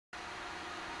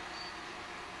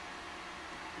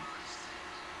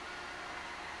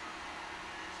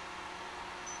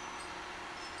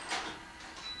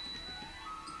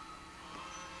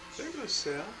go,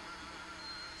 Sal.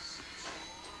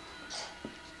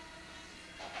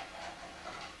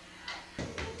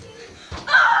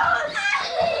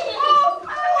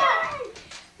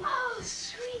 Oh,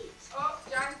 sweet. Oh,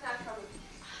 John's not coming.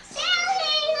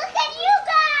 Sally, look what you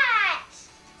got.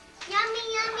 Yummy,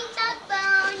 yummy duck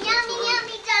bone. Yummy,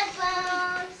 yummy duck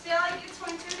bone. Sally gets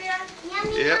one too, Dad?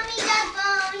 Yummy, Yep. yummy duck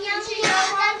bone. Yummy,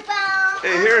 yummy duck bone.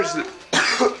 Hey, here's the.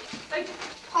 Like,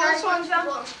 This one's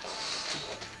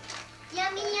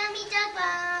Yummy, yummy duck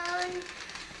bone.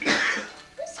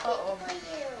 Who's Uh-oh. for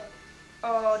you?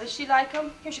 oh, does she like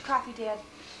them? Here's your coffee, Dad.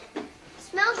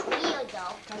 Smells weird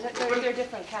though. They're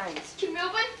different kinds. Can you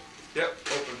open? Yep,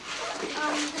 open.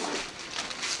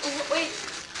 Wait,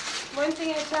 one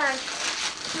thing at a time.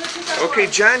 Let's pick up Okay,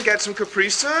 one. John got some Capri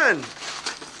Sun.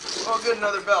 Oh, good,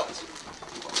 another belt.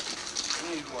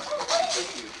 I need one.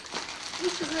 Thank you.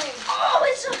 Oh,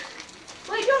 it's a...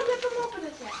 Wait, don't rip them open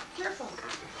like that. Careful.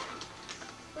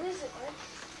 What is it? What?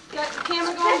 Got the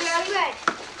camera going, Daddy? Red.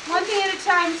 One thing at a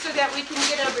time so that we can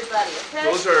get everybody, okay?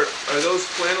 Those are those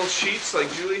flannel sheets like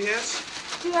Julie has?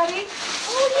 Daddy?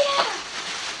 Oh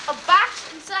yeah. A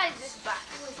box inside this box.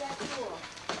 Oh, is that cool?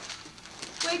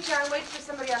 Wait, John, wait for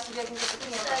somebody else so they can get the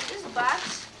camera. Inside this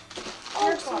box. Oh,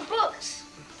 Careful. some books.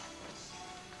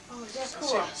 Oh, is that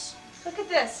cool? Look at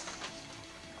this.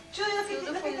 Julie,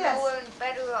 look at this.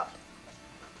 Better up.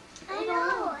 I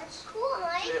know. It's cool,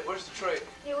 right? Yeah, where's the tray?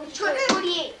 Yeah, what's your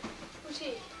 48? What's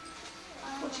it?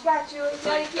 What you got, Julie?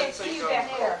 Daddy can't That's see you like,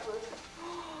 back there.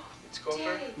 It's cover.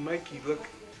 Daddy. Mikey, look.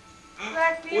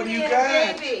 Black What Beauty do you and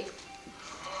got? her baby.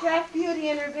 Black Beauty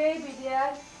and her baby,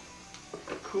 Dad.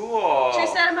 Cool. Should I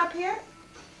set them up here?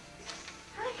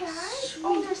 Hi, guys.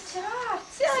 Oh, they're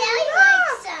soft. Sally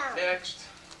likes some. Next.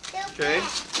 Okay.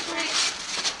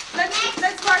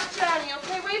 Let's watch Johnny,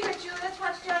 okay? Wait a minute, Julie. Let's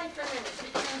watch Johnny for a minute so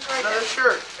we can enjoy Another this.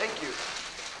 shirt. Thank you.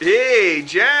 Hey,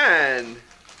 John.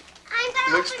 I'm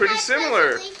gonna Looks open pretty my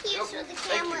similar. present here so the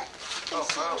Thank camera. you. Oh,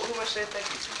 who am I saying thank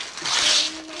you to?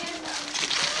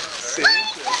 See? Bunny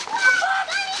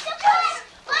surprise!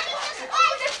 Bunny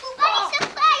surprise! Bunny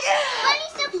surprise! Bunny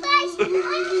surprise! Bunny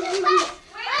surprise!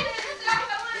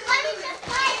 Bunny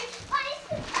surprise!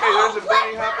 Hey, there's a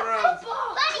bunny hopping around.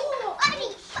 Bunny!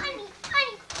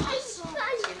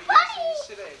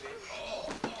 Today,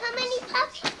 baby. How many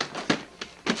puppies?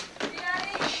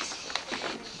 Daddy?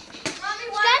 Mommy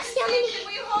That's wants to how see. many- Can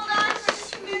we hold on for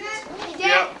just a minute?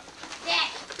 Yep. Dad,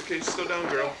 Okay, slow down,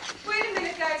 girl. Wait a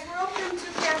minute, guys. We're opening them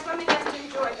too fast. Mommy has to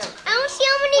enjoy them. I want to see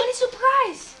how many. Bunny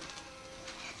surprise!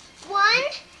 1,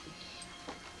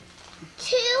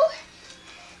 2,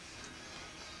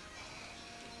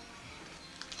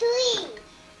 3.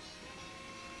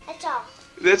 That's all.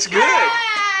 That's good.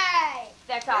 Hey!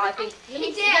 That's all, I think. I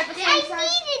needed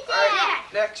that.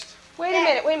 Next. Wait a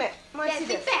minute, wait a minute. I want to see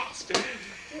Be this. fast.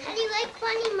 How do you like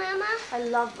Bunny, Mama? I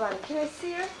love Bunny. Can I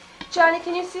see her? Johnny,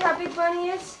 can you see how big Bunny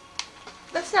is?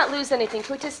 Let's not lose anything.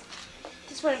 Can we just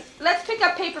let's pick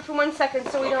up paper for 1 second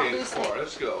so we don't Okay, lose 4. things.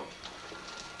 Let's go.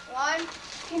 1.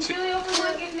 Can Julie open one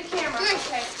and get in the camera?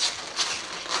 Okay.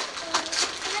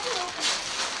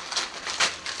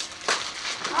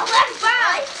 Oh, that's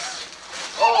fine.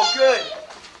 Oh, good.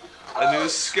 A new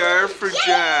scarf for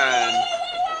John.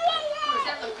 Oh, does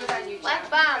that look good on you, John? Black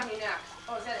bomb. On your neck.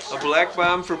 Oh, is that a A shirt? black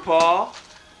bomb for Paul.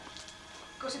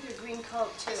 Goes with your green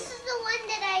coat, too. This is the one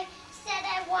that I said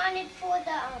I wanted for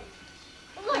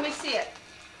the Let me see it.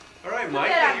 All right, Put Mike.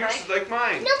 that on, Yours Mike. is like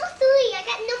mine. number 3. I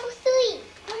got number 3.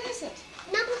 What is it?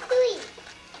 Number 3.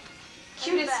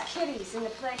 Cutest kitties in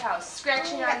the playhouse,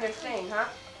 scratching on their thing, huh?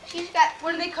 She's got.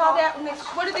 What do they call that?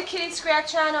 What do the kitties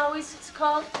scratch on always? It's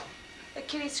called? The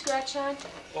kitties scratch on?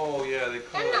 Oh yeah, they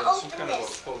call I'm it gonna some open kind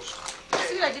this. of a post.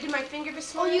 See what I did in my finger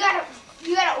this Oh, morning? you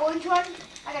got an orange one.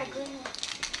 I got a green one.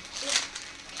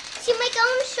 See, Mike, I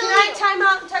want to show Can I you. time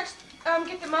out and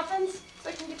get the muffins? So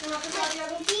I can get the muffins out of the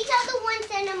oven? These are the ones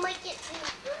that I might get.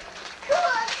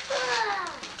 Cool.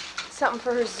 Something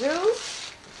for her zoo?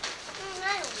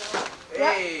 I don't know.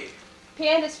 Hey.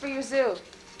 Pandas for your zoo.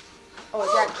 Oh,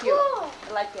 is that cute? Cool.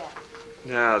 I like that.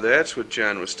 Now that's what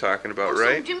John was talking about,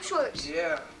 right? Gym shorts.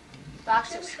 Yeah.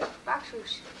 Boxers.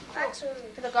 Boxers.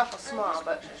 They look awful small,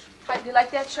 but do you like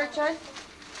that shirt, John?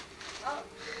 Oh.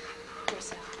 Here,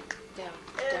 Sal. Down.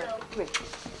 Come here.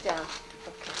 Down.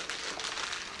 Okay.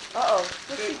 Uh-oh.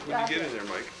 Hey, what did you get in there,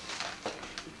 Mike?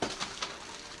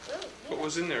 What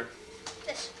was in there?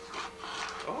 This.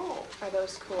 Oh. Are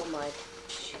those cool, Mike?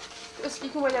 You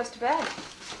can wear those to bed.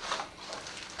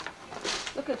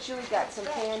 Look at Julie got some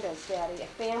pandas, Daddy. A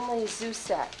family zoo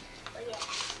set. Oh, yeah.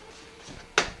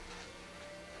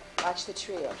 Watch the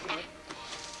tree, okay?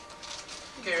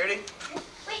 Okay, ready?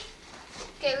 Wait.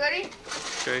 Okay, ready?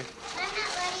 Okay. I'm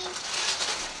not ready.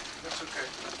 That's okay.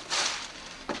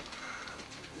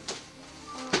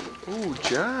 Ooh,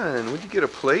 John, would you get a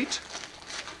plate?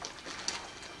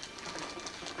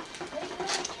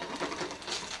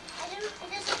 It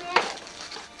doesn't matter.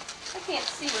 I can't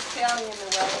see with Sally in the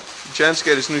way. John's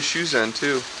got his new shoes on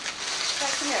too.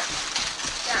 Right, come here.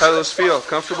 How do those feel?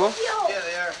 Comfortable? Yeah,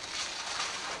 they are.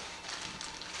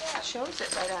 It shows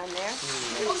it right on there.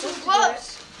 Oh, some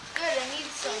gloves. Good, I need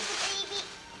some. Baby.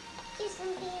 Here's some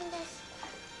pandas.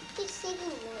 He's singing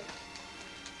one.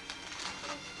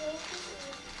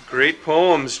 Great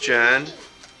poems, John. It's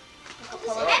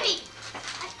heavy.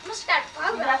 I must have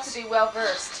got You have to be well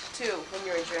versed too when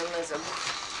you're in journalism.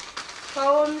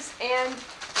 Poems and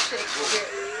Shakespeare.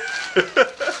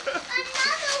 Another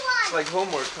one. Like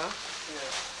homework, huh?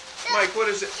 Yeah. Mike, what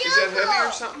is it? Is that heavy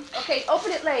or something? Okay,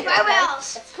 open it later. Where okay?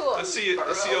 else? That's cool. Let's see it.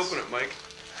 Let's see you open it, Mike.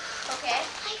 Okay.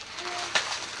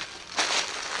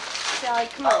 Sally,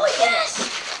 come on. Oh, open it. yes.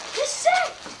 This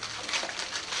set.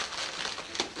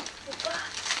 The box.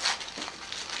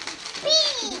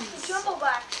 Beads. Jumbo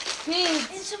box. Beads.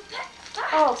 It's a pet.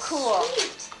 Oh, cool.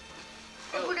 Sweet.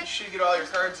 Oh, you should get all your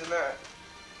cards in that.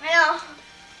 I know.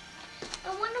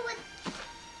 I wonder what.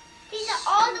 These are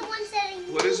all the ones that I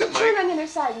need. What is it, Turn Mike? on the other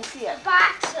side and see it. A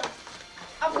box of.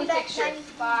 Let me that picture. tiny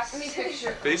box. Let me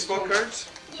picture. Baseball cards?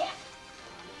 Yeah.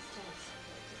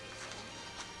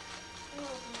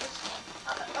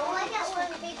 Oh, I got one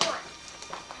big one.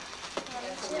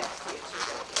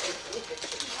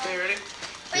 Okay, ready?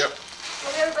 Yep.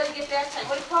 What did everybody get that time?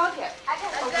 What did Paul get? I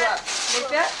got Oh, one. gloves. Like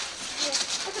that?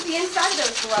 Look at the inside of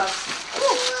those gloves.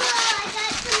 I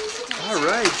got some. All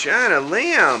right, John, a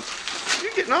lamp.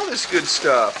 You're getting all this good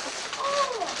stuff.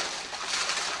 Oh.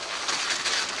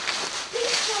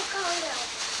 Baseball color.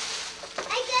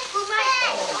 I got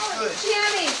Oh, good.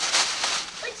 Jammies.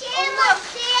 pajamas.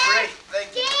 Dad. Great, thank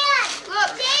you. Dad.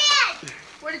 Look. Dad.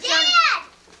 Where did Dad.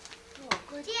 Oh,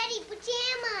 good. Daddy,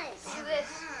 pajamas. Look at this.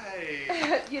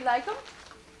 Hi. You like them?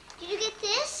 Did you get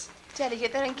this? Daddy,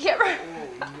 get that on camera. Oh,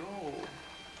 no.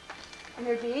 And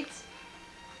their beads?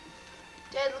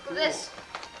 Dad, look at this.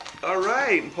 All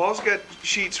right, and Paul's got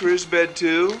sheets for his bed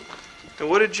too. And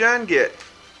what did John get?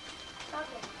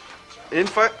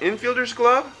 Infielder's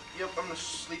glove? Yep, I'm gonna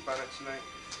sleep on it tonight.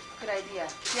 Good idea.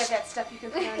 You have that stuff you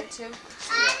can put on it too? Another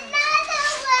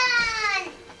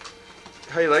one.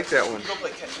 How you like that one? Go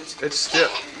play catch. It's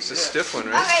stiff. It's a stiff one,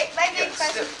 right? Okay, my Yeah, big it's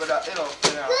stiff, but it'll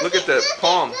fit out. Look at the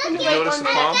palm. Did you Wait notice 1 the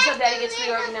minute palm? until Daddy gets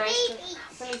reorganized.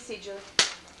 Let me see, Julie.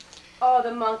 Oh,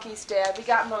 the monkeys, Dad. We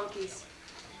got monkeys.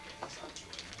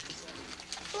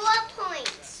 4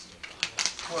 points.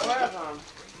 Four of them.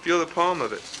 Feel the palm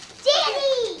of it.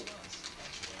 Daddy.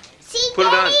 See, Put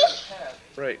it on. Daddy?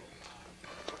 Right.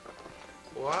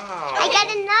 I Wow. got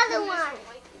another one.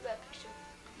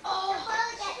 Oh,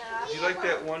 Do you like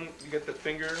that one? You got the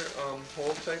finger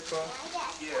hole type?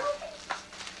 Yeah.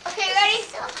 Okay, ready?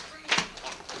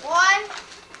 1.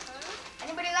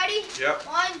 Anybody ready? Yep.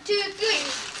 1, 2, 3.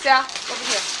 Sal, over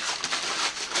here.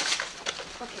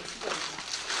 Okay, sit down.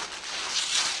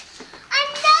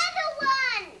 Another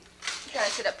one. You gotta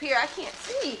sit up here. I can't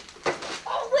see.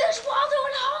 Oh, where's Waldo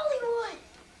and Hollywood?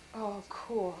 Oh,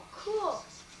 cool. Cool.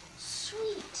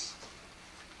 Sweet.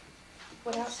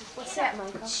 What else? What's that,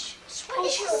 Michael? This is cool.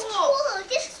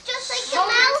 This is just like the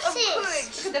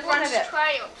mouses. Look at the front of it.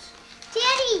 Triumphs.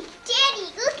 Daddy,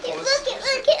 look it, look it, look it,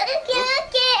 look it,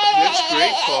 look That's it.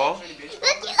 great, Paul. Look it, look it,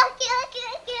 look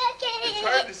it, It's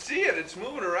look hard it. to see it. It's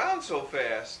moving around so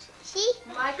fast. See?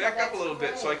 Michael, Back up that's a little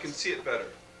bit so I great. can see it better.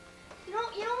 You know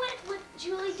what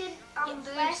Julie did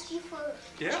last year for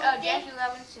Yeah. Jackie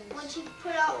Robinson? When she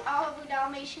put out all of the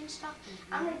Dalmatian stuff,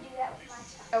 I'm gonna do that with my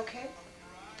stuff. Okay.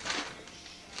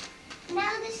 Now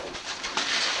this.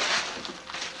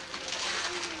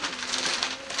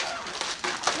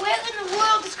 Where in the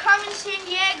world is Carmen San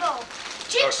Diego?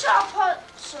 Jigsaw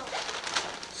puzzle.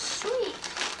 Sweet.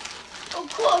 Oh,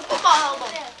 cool. Football album.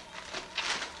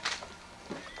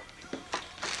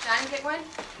 John, get one?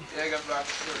 Yeah, I got black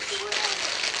shirts.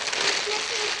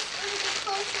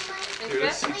 Big Here,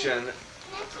 let's fit? see, Jen.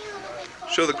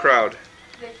 Show the crowd.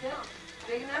 Big fit?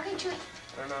 Big enough? Okay, Julie.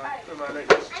 I don't know. Never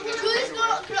mind. I'm gonna Julie's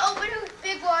gonna open her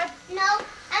big one. No,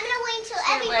 I'm gonna wait until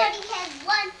Stay away. everybody has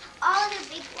one, all the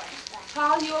big ones.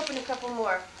 Paul, you open a couple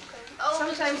more. Oh,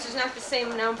 Sometimes there's not the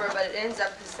same number, but it ends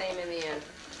up the same in the end.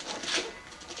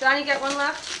 Johnny, got one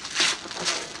left?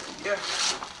 Yeah.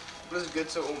 This is good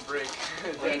so it won't break.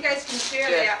 Well, you guys can share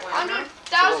Yeah. that one. Huh?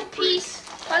 100,000 piece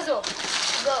puzzle.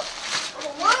 Go. The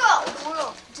world. The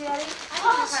world. Daddy, I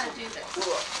don't know how to do this.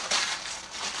 Cool.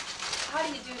 How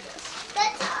do you do this?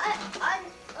 That's on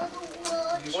the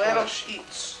world. Flannel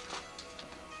sheets.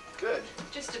 Good.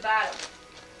 Just about 'em.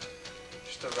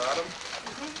 Just about them.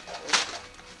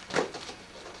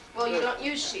 Well, you Good. don't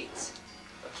use sheets.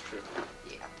 That's true.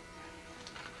 Yeah.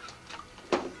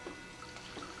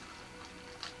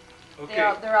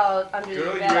 Okay. They're all under Girl,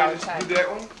 the you bed all ready the to time. do that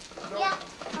one? Yeah.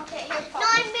 Okay, here,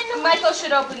 Paul. Michael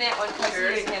should open that one because he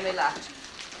doesn't have it locked.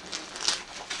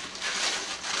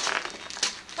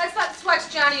 Let's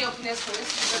watch Johnny open this one.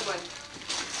 This is a good one.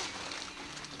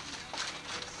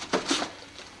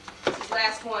 This is the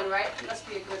last one, right? It must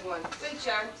be a good one. Wait,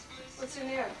 John. What's in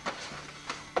there?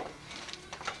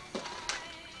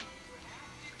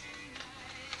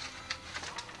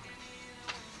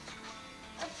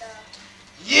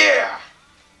 Yeah!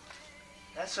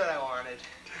 That's what I wanted.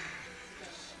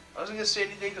 I wasn't going to say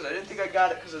anything because I didn't think I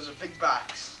got it because it was a big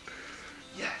box.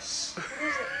 Yes.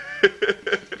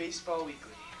 Baseball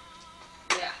Weekly.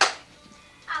 Yeah.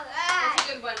 All That's right.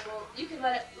 a good one. Well, you can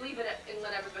leave it and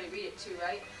let everybody read it too,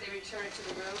 right? If they return it to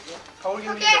the room. How are we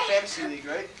going to Okay. get the fantasy league,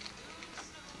 right?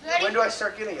 Ready? When do I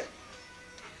start getting it?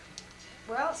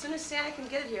 Well, as soon as Santa can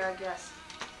get it here, I guess.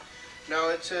 Now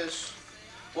it says,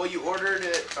 well, you ordered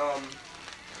it,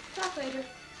 Talk later.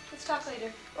 Let's talk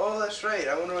later. oh, that's right.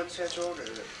 I wonder when Santa ordered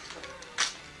it.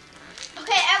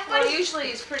 Okay, Well, everybody. usually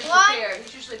he's pretty One, prepared.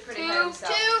 He's usually pretty ahead of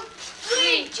himself. 2,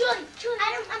 3. Julie,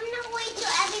 I'm gonna wait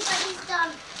till everybody's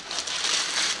done.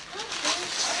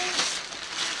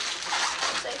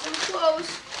 Say some clothes.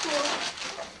 Cool.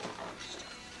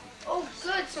 Oh,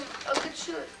 good. A good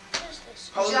shirt. What is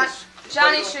this? How John- is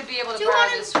Johnny vital- should be able to borrow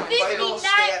this one. 250. Vital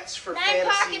stats for nine fantasy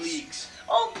pockets. leagues.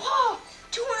 Oh, Paul,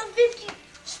 250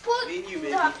 sport Me and you,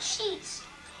 baby. sheets.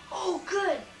 Oh,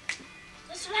 good.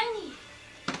 That's what I need.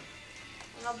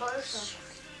 And I'll borrow some.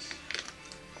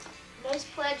 Nice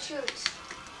plaid shirts.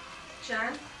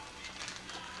 John,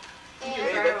 And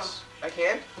Hey, that's, I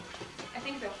can? I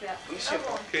think they'll fit. Let me see if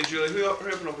Okay, Julie, hurry up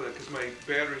and open it because my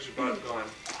batteries are about gone.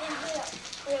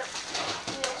 Hurry up.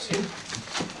 see it.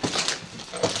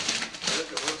 Look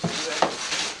at what's in there.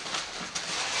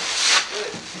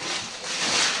 Good.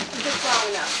 It's long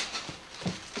enough.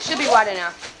 It should be wide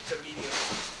enough. It's a medium.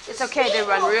 It's okay to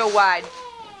run real wide.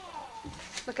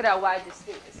 Look at how wide this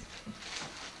thing is.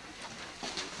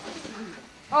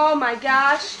 Oh my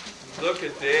gosh. Look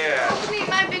at that. Sweet,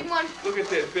 my big one. Look at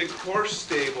that big horse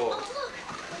stable.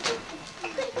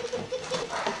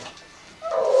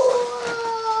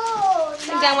 Oh,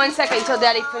 Hang down 1 second until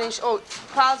Daddy finishes. Oh,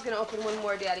 Paul's gonna open one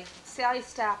more, Daddy. Sally,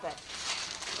 stop it.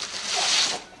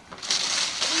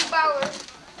 Bauer.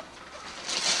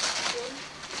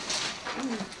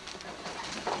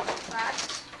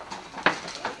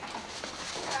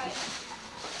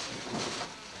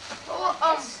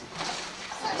 Oh,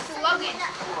 it's the luggage.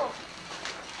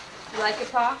 You like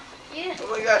it, Paul? Yeah.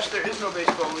 Oh my gosh, there is no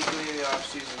baseball weekly in the off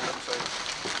season. Looks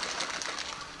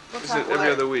like. We'll Is talk it every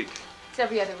later. other week? It's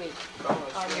every other week, Oh,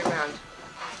 that's all right. year round.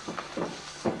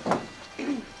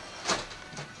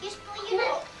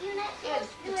 Good.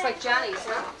 Looks like Johnny's,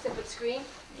 huh? Except it's green.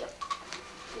 Yep.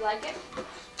 You like it?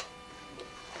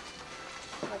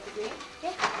 Like the green?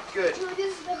 Good. Dude,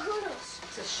 this is the Hooters.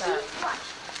 It's a sharp. Watch.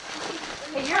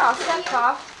 Hey, you're all set,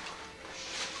 Paul.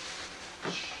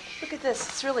 Look at this.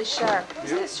 It's really sharp.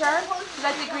 Isn't it sharp? You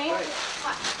like the green? Right.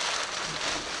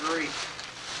 Three.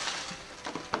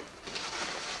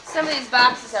 Some of these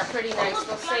boxes are pretty nice.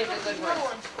 We'll save the good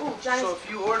ones. Ooh, Johnny's So if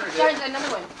you ordered got it, another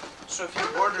one. so if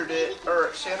you ordered it,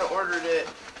 or Santa ordered it,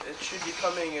 it should be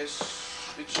coming as.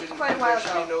 It shouldn't. Quite a while There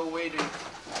should be ago. no waiting.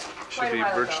 Quite Should a be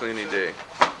while ago. virtually any day.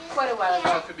 Quite a while So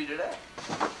ago. it could be today.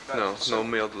 No, no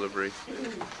mail delivery.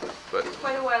 But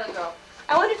Quite a while ago.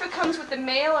 I wonder if it comes with the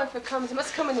mail or if it comes. It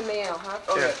must come in the mail, huh?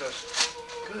 Oh yeah, Yeah. it does.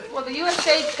 Good. Well, the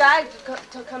USA guide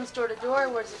comes door to door.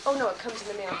 Where's it? Oh no, it comes in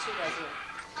the mail too, doesn't it?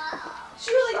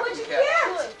 Julie, what'd you Stocking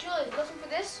cap. get? Julie, looking for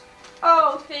this?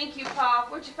 Oh, thank you, Paul.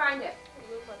 Where'd you find it?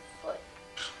 Move my foot.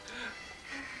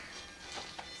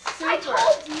 Super. I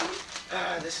told you.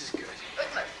 Ah, this is good.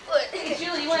 With my foot. Hey,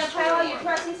 Julie, you want to put all your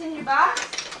presents in your box?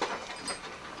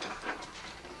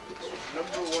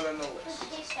 Number one on the list. This is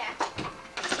this hat.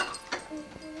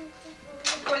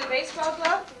 For the baseball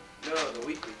glove? No, the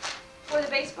weekly. For the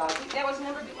baseball? That was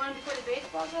number one before the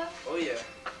baseball glove? Oh yeah.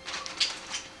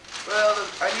 Well,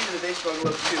 I needed a baseball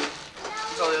glove too.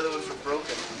 Because all the other ones were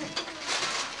broken.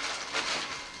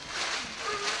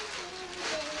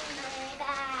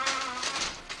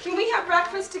 Can we have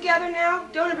breakfast together now?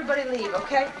 Don't everybody leave,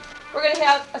 okay? We're going to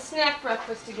have a snack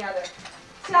breakfast together.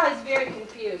 Sally's very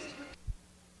confused.